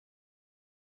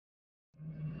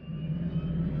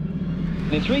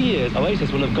In 3 years, Oasis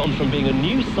will have gone from being a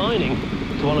new signing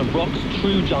to one of rock's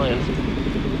true giants.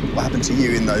 What happened to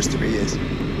you in those 3 years?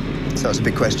 So it's a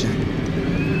big question.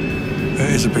 It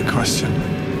is a big question,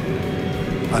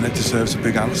 and it deserves a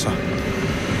big answer.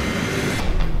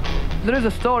 There is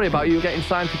a story about you getting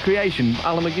signed to Creation.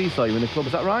 Alan McGee saw you in the club,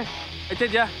 is that right? I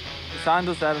did, yeah. He signed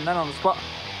us there and then on the spot.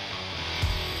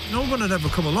 No one had ever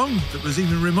come along that was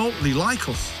even remotely like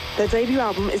us. Their debut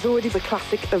album is already the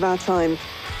classic of our time.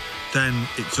 Then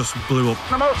it just blew up.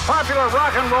 The most popular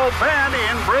rock and roll band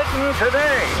in Britain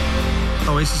today.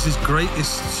 Oasis's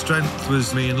greatest strength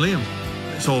was me and Liam.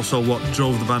 It's also what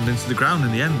drove the band into the ground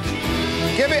in the end.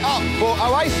 Give it up for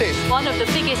Oasis. One of the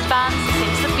biggest bands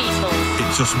since the Beatles.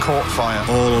 It just caught fire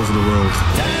all over the world.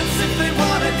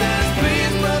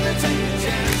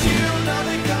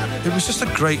 It was just a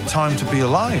great time to be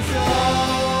alive.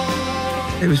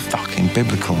 It was fucking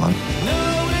biblical, man.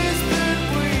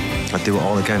 I'd do it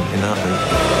all again in that way.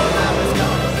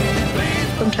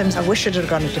 Sometimes I wish it had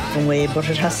gone a different way, but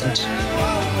it hasn't.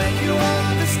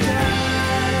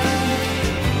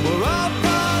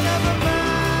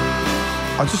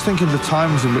 I just think in the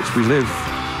times in which we live,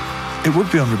 it would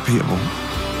be unrepeatable.